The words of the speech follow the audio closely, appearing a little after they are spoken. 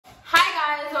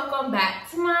welcome back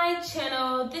to my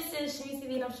channel. This is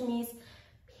Shamise, Shamise,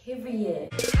 period.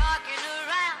 Walking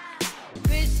around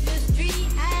Christmas tree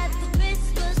at the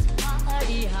Christmas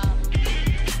party hop.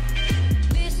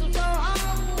 Mistletoe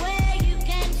hung where you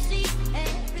can see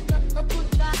every couple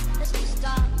tries to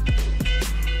stop.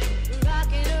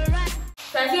 Rocking around.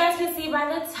 So as you guys can see by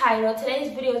the title,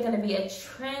 today's video is going to be a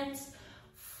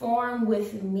transform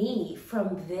with me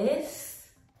from this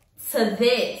to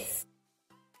this.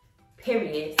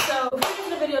 Period. So before we get to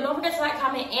the video, don't forget to like,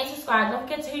 comment, and subscribe. Don't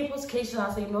forget to hit your notifications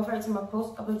on so you know if every time I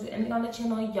post, upload to anything on the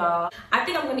channel, y'all. I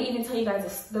think I'm gonna even tell you guys a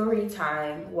story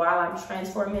time while I'm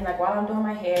transforming, like while I'm doing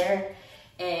my hair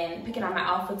and picking out my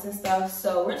outfits and stuff.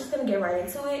 So we're just gonna get right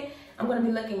into it. I'm gonna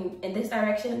be looking in this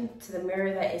direction to the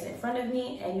mirror that is in front of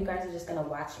me, and you guys are just gonna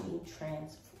watch me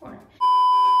transform.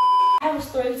 I have a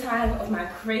story time of my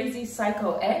crazy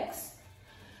psycho ex.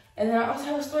 And then I also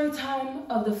have a story time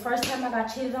of the first time I got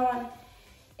cheated on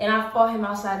and I fought him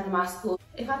outside of my school.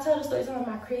 If I tell the story time of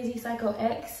my crazy psycho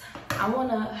ex, I want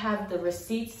to have the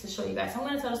receipts to show you guys. So I'm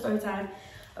going to tell the story time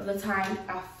of the time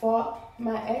I fought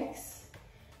my ex,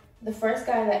 the first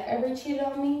guy that ever cheated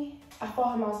on me. I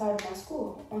fought him outside of my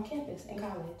school, on campus, in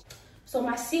college. So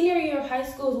my senior year of high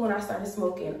school is when I started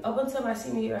smoking. Up until my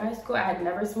senior year of high school, I had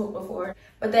never smoked before.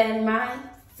 But then my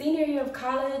senior year of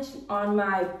college, on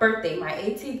my birthday, my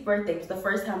 18th birthday, was the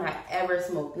first time I ever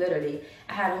smoked, literally.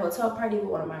 I had a hotel party with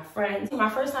one of my friends. My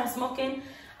first time smoking,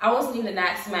 I wasn't even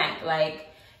that smacked. Like,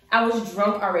 I was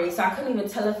drunk already, so I couldn't even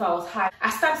tell if I was high. I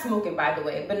stopped smoking, by the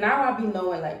way, but now I be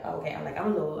knowing, like, okay,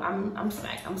 I'm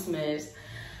smacked, I'm smized.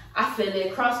 I feel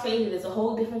it. Crossfaded is a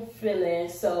whole different feeling,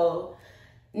 so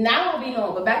now I'll be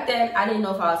knowing. But back then, I didn't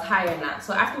know if I was high or not.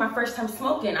 So after my first time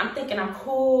smoking, I'm thinking I'm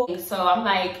cool. So I'm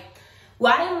like,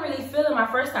 well, I didn't really feel it my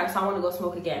first time, so I want to go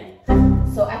smoke again.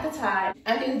 So at the time,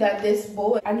 I knew that this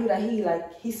boy, I knew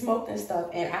that he smoked and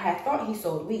stuff, and I had thought he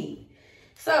sold weed.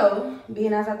 So,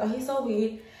 being as I thought he sold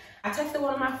weed, I texted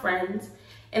one of my friends,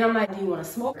 and I'm like, do you want to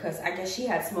smoke? Because I guess she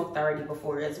had smoked already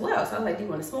before as well. So I was like, do you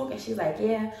want to smoke? And she's like,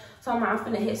 yeah. So I'm like, I'm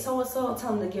finna hit so-and-so,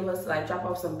 tell him to give us, like, drop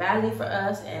off some Bali for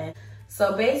us. And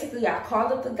so basically, I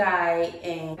called up the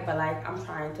guy, but like, I'm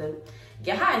trying to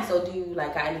get high, so do you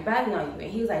like got any Bali on you?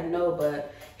 And he was like, no,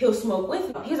 but he'll smoke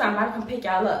with me. He was like, I'm about to come pick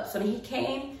y'all up. So then he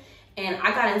came and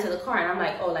I got into the car and I'm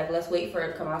like, oh, like, let's wait for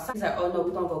her to come outside. He's like, oh no,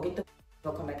 we're gonna go get the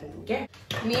we'll come back and get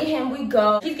me and him. We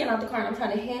go, he's getting out the car and I'm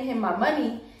trying to hand him my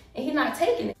money and he's not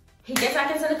taking it. He gets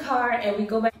back into the car and we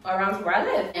go back around to where I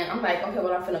live, and I'm like, okay,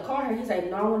 well, I'm finna call her. He's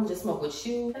like, no, I want to just smoke with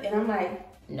you. And I'm like,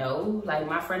 no, like,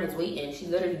 my friend is waiting. She's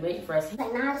literally waiting for us. He's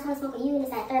like, nah, I just want to smoke with you, and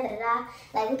it's that third,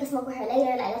 like, we can smoke with her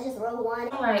later, like, let's just roll one.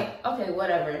 I'm like, okay,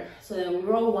 whatever. So then we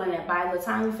roll one, and by the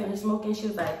time we finished smoking, she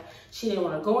was like, she didn't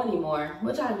want to go anymore,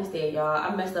 which I understand, y'all.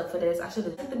 I messed up for this. I should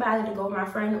have took the Bali to go with my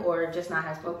friend or just not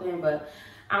have smoked with him, but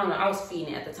I don't know, I was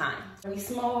feeding it at the time. We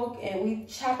smoke and we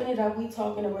chopping it up, we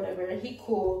talking or whatever. He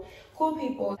cool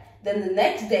people. Then the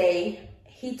next day,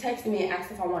 he texted me and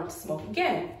asked if I wanted to smoke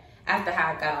again after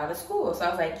how I got out of school. So I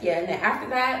was like, yeah. And then after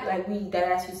that, like, we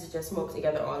deadass used to just smoke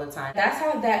together all the time. That's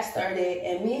how that started,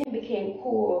 and me and him became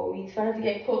cool. We started to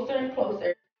get closer and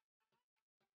closer.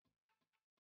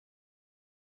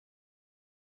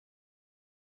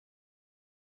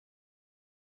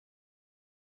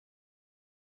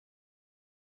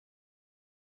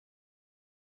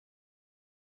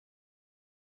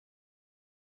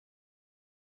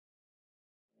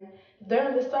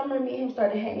 During the summer, me and him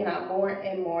started hanging out more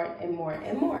and more and more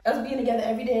and more. Us being together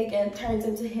every day again turns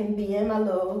into him being my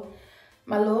little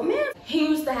man. He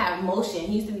used to have motion.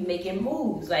 He used to be making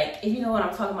moves. Like, if you know what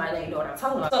I'm talking about, then you know what I'm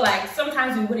talking about. So like,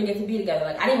 sometimes we wouldn't get to be together.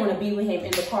 Like, I didn't want to be with him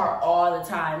in the car all the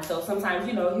time. So sometimes,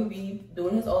 you know, he'd be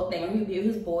doing his old thing, or he'd be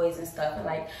with his boys and stuff. And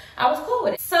like, I was cool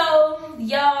with it. So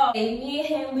y'all, me and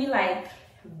him, we like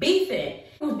beefing.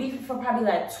 We was beefing for probably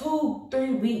like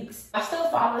 2-3 weeks. I still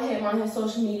follow him on his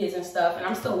social medias and stuff, and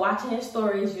I'm still watching his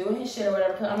stories, viewing his shit or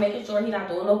whatever, because I'm making sure he's not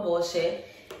doing no bullshit.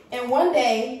 And one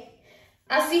day,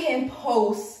 I see him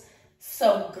post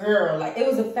some girl, like, it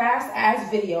was a fast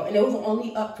ass video, and it was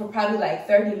only up for probably like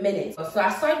 30 minutes. So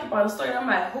I swiped up on the story, and I'm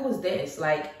like, who is this?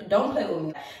 Like, don't play with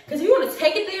me. Because if you want to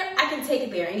take it there, I can take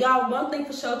it there. And y'all, one thing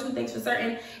for sure, two things for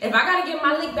certain. If I gotta get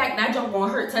my lick back, that jump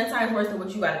gonna hurt 10 times worse than what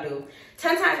you gotta do.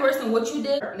 10 times worse than what you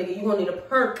did, nigga, you gonna need a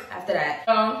perk after that.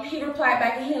 He replied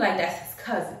back, and he like, that's his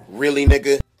cousin. Really,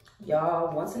 nigga?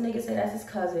 Y'all, once a nigga say that's his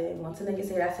cousin, once a nigga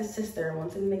say that's his sister,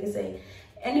 once a nigga say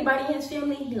anybody in his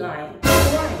family, he lying.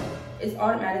 He's lying. It's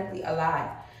automatically a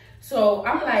lie. So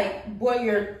I'm like, boy,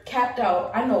 you're capped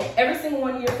out. I know every single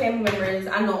one of your family members.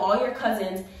 I know all your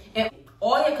cousins, and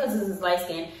all your cousins is light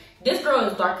skinned. this girl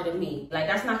is darker than me. Like,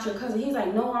 that's not your cousin. He's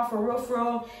like, no, I'm for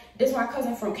real. This my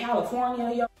cousin from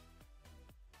California, yo.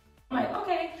 I'm like,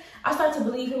 okay. I start to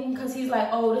believe him because he's like,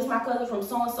 oh, this is my cousin from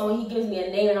so-and-so, and he gives me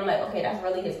a name, and I'm like, okay, that's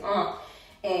really his aunt.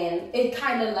 And it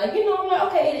kind of like, you know, I'm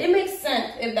like, okay, it makes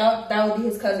sense if that would be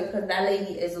his cousin because that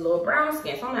lady is a little brown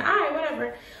skin. So I'm like, all right,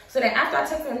 whatever. So then after I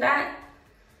texted him that,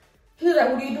 he was like,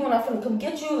 what are you doing? I'm finna come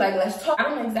get you. Like, let's talk. I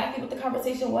don't know exactly what the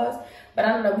conversation was, but I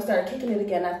don't know. We started kicking it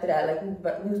again after that.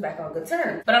 Like, we was back on good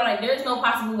terms. But I'm like, there's no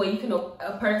possible way you can know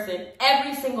a person,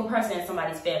 every single person in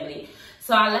somebody's family.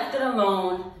 So I left it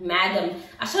alone, mad.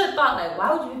 I should have thought, like,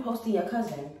 why would you be posting your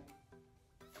cousin?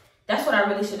 That's what I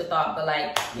really should have thought, but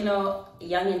like, you know,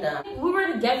 young and dumb. We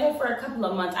were together for a couple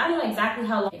of months. I don't know exactly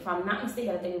how long. If I'm not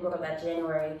mistaken, I think we broke up that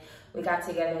January. We got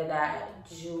together that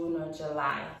June or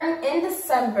July. And in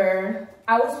December,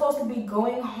 I was supposed to be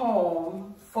going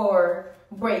home for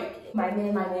break. My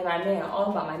man,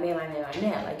 all about my man.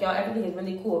 Like, y'all, everything is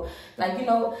really cool. Like, you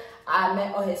know, I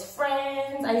met all his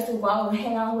friends. I used to go out and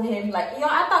hang out with him. Like, y'all,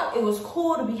 I thought it was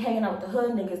cool to be hanging out with the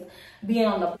hood niggas, being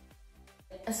on the...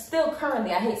 Still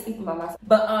currently, I hate sleeping by myself.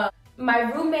 But my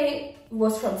roommate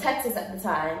was from Texas at the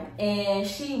time, and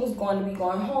she was going to be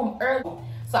going home early.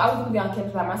 So I was going to be on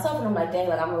campus by myself, and I'm like, dang,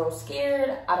 like, I'm a little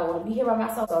scared. I don't want to be here by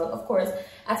myself. So, of course,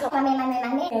 I told my man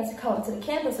to come to the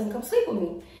campus and come sleep with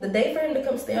me. The day for him to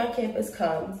come stay on campus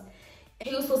comes.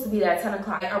 He was supposed to be there at 10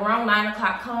 o'clock. Around 9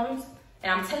 o'clock comes,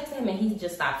 and I'm texting him, and he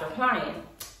just stops replying.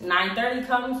 9:30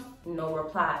 comes, no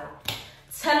reply.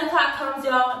 10 o'clock comes,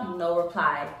 y'all, no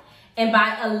reply. And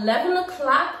by 11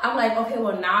 o'clock, I'm like, okay,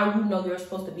 well, now you know you're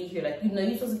supposed to be here. Like, you know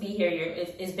you're supposed to be here.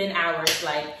 It's been hours.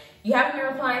 Like, you haven't been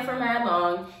replying for mad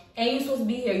long, and you're supposed to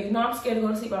be here. You know I'm scared to go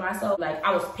to sleep by myself. Like,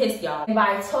 I was pissed, y'all. And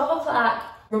by 12 o'clock,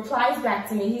 replies back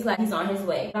to me. He's like, he's on his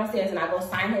way downstairs, and I go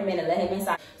sign him in and let him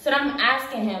inside. So then I'm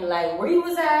asking him, like, where you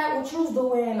was at, what you was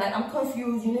doing. Like, I'm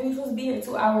confused. You know you were supposed to be here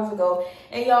 2 hours ago.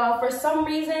 And y'all, for some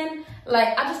reason,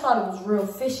 like, I just thought it was real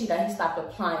fishy that he stopped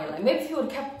applying. Like, maybe if he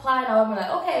would have kept applying, I would have been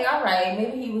like, okay, all right.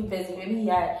 Maybe he was busy. Maybe he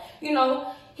had, you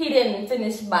know, he didn't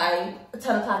finish by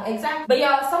 10 o'clock exactly. But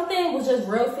y'all, something was just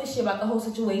real fishy about the whole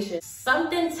situation.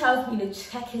 Something tells me to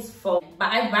check his phone.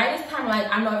 But by this time, like,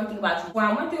 I know everything about you. When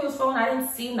I went through his phone, I didn't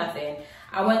see nothing.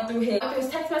 I went through his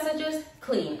text messages,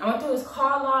 clean. I went through his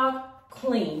call log,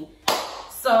 clean.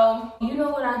 So, you know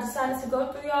what I decided to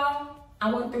go through, y'all?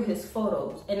 I went through his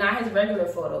photos, and not his regular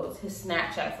photos, his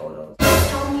Snapchat photos.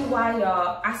 Tell me why,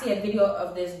 y'all. I see a video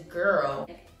of this girl.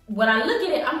 When I look at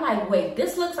it, I'm like, wait,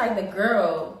 this looks like the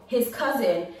girl, his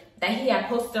cousin, that he had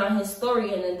posted on his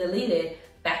story and then deleted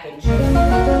back in June.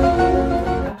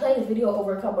 I played the video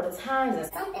over a couple of times,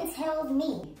 and Something tells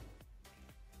me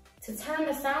to turn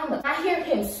the sound up. I hear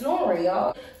him snoring,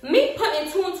 y'all. Me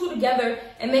putting 2 and 2 together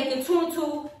and making 2 and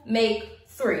 2 make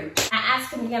 3. I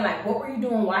asked him again, like, what were you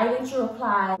doing? Why didn't you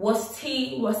reply? What's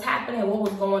tea? What's happening? What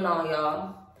was going on,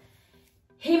 y'all?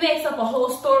 He makes up a whole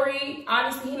story.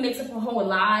 Honestly, he makes up a whole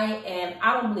lie, and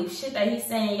I don't believe shit that he's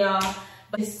saying, y'all.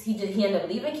 But he ended up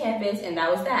leaving campus, and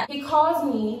that was that. He calls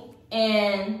me,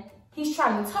 and he's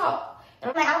trying to talk. And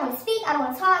I'm like, I don't want to speak, I don't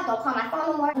want to talk, don't call my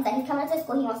phone no more. He's like, he's coming to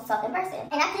school, he wants to talk in person.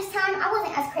 And at this time, I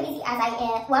wasn't as crazy as I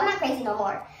am. Well, I'm not crazy no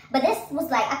more. But this was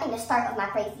like, I think the start of my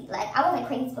crazy. Like, I wasn't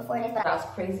crazy before this, but I was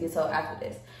crazy until after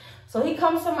this. So he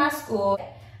comes to my school.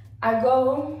 I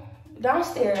go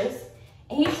downstairs,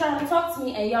 and he's trying to talk to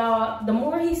me. And y'all, the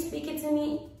more he's speaking to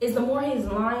me, is the more he's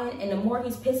lying, and the more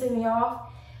he's pissing me off.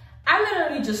 I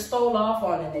literally just stole off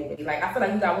on a nigga. Like, I feel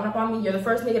like you got one up on me. You're the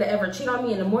first nigga to ever cheat on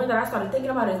me. And the more that I started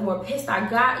thinking about it, the more pissed I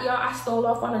got, y'all. I stole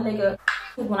off on a nigga.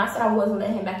 When I said I wasn't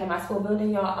letting him back in my school building,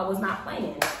 y'all, I was not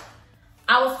playing.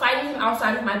 I was fighting him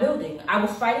outside of my building. I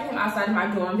was fighting him outside of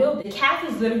my dorm building. The cafe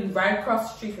is literally right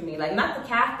across the street from me. Like, not the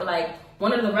cafe, but like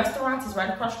one of the restaurants is right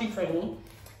across the street from me.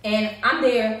 And I'm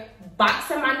there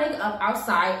boxing my nigga up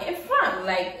outside in front.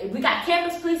 Like, we got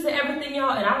campus police and everything,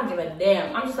 y'all, and I don't give a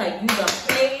damn. I'm just like, you done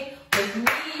played with me.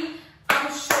 I'm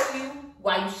gonna show you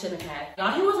why you shouldn't have.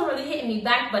 Y'all, he wasn't really hitting me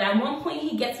back, but at one point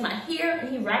he gets my hair and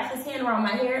he wraps his hand around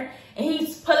my hair and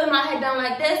he's pulling my head down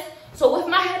like this. So with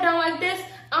my head down like this,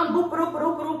 I'm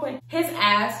boop-a-doop-a-doop-a-dooping his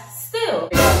ass still.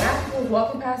 Matthew was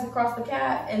walking past across the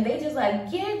cab and they just like,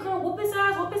 yeah, girl, whoop his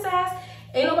ass, whoop his ass.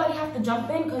 Ain't nobody have to jump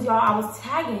in because y'all, I was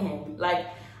tagging him. Like,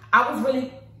 I was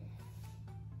really...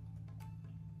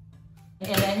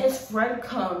 And then his friend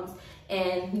comes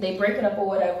and they break it up or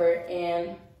whatever,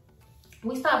 and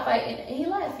we stopped fighting, and he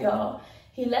left, y'all.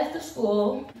 He left the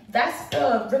school. That's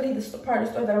really the part of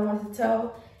the story that I wanted to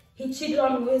tell. He cheated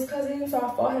on me with his cousin, so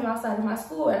I fought him outside of my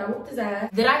school, and I whooped his ass.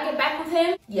 Did I get back with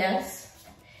him? Yes.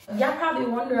 Y'all probably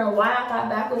wondering why I got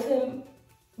back with him.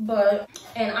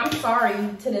 And I'm sorry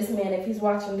to this man if he's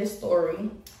watching this story,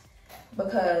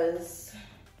 because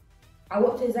I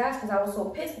whooped his ass because I was so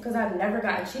pissed because I've never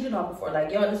gotten cheated on before.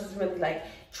 Like, yo, this is really like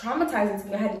traumatizing to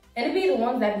me. And it be the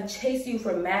ones that chase you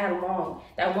for mad long,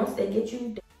 that once they get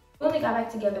you, we only got back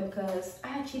together because I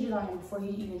had cheated on him before he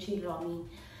even cheated on me.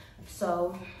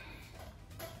 So,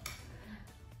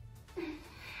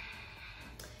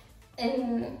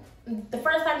 and the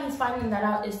first time he's finding that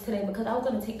out is today, because I was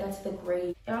gonna take that to the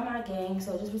grave. Y'all my gang,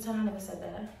 so just pretend I never said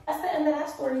that. That's the end of that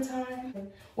story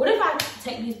time. What if I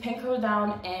take these pin curls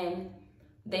down and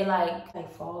they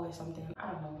like fall or something?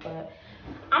 I don't know, but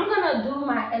I'm gonna do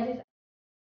my edges.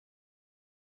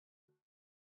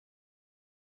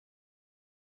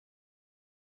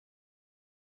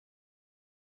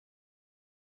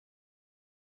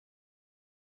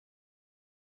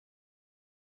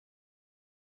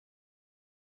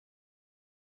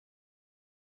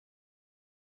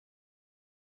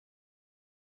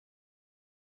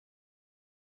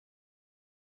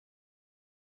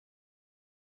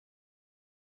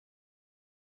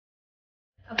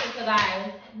 Okay, so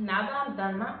guys, now that I'm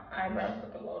done, my eyebrows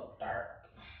look a little dark.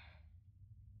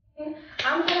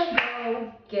 I'm gonna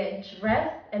go get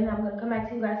dressed and then I'm gonna come back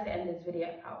to you guys to end this video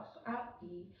out. So I'll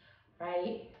be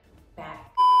right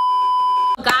back.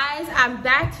 Guys, I'm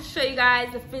back to show you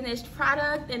guys the finished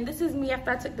product, and this is me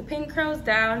after I took the pin curls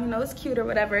down. You know, it's cute or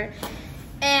whatever.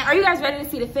 And are you guys ready to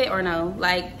see the fit or no?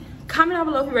 Like, comment down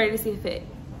below if you're ready to see the fit.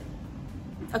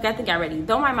 Okay, I think I'm ready.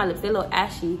 Don't mind my lips, they're a little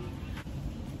ashy.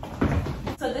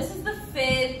 So this is the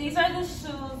fit. These are the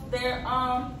shoes. They're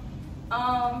I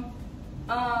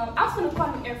was gonna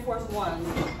call them Air Force Ones.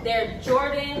 They're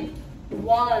Jordan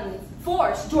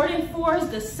 4s. Jordan 4s,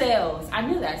 the sales. I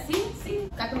knew that. See?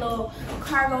 Got the little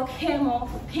cargo camo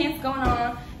pants going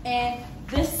on, and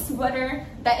this sweater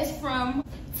that is from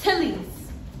Tilly's.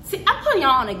 See, I'm putting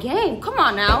y'all on a game. Come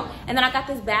on now. And then I got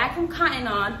this bag from Cotton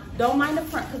On. Don't mind the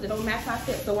front because it don't match my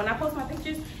fit. So when I post my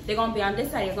pictures, they're gonna be on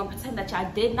this side. You're gonna pretend that y'all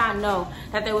did not know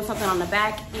that there was something on the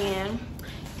back. And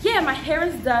yeah, my hair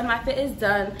is done, my fit is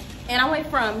done. And I went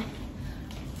from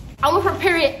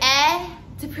period A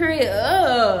to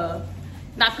period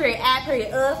not period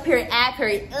A, period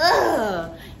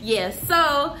A. Yeah,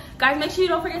 so guys, make sure you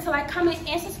don't forget to like, comment,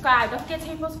 and subscribe. Don't forget to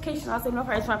hit notifications. I'll save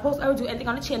notifications when I post or do anything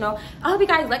on the channel. I hope you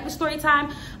guys like the story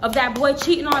time of that boy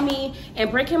cheating on me and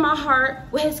breaking my heart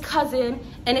with his cousin.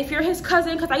 And if you're his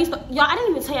cousin, because I didn't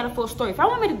even tell y'all the full story. If I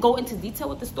want me to go into detail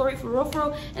with the story for real,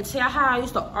 and tell y'all how I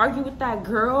used to argue with that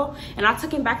girl, and I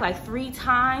took him back like 3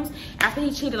 times after he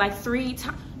cheated like 3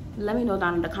 times. Let me know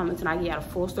down in the comments and I get out a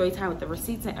full story time with the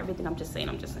receipts and everything. I'm just saying.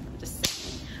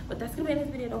 But that's gonna be this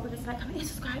video. Don't forget to like, comment, and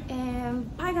subscribe,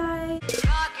 and bye guys.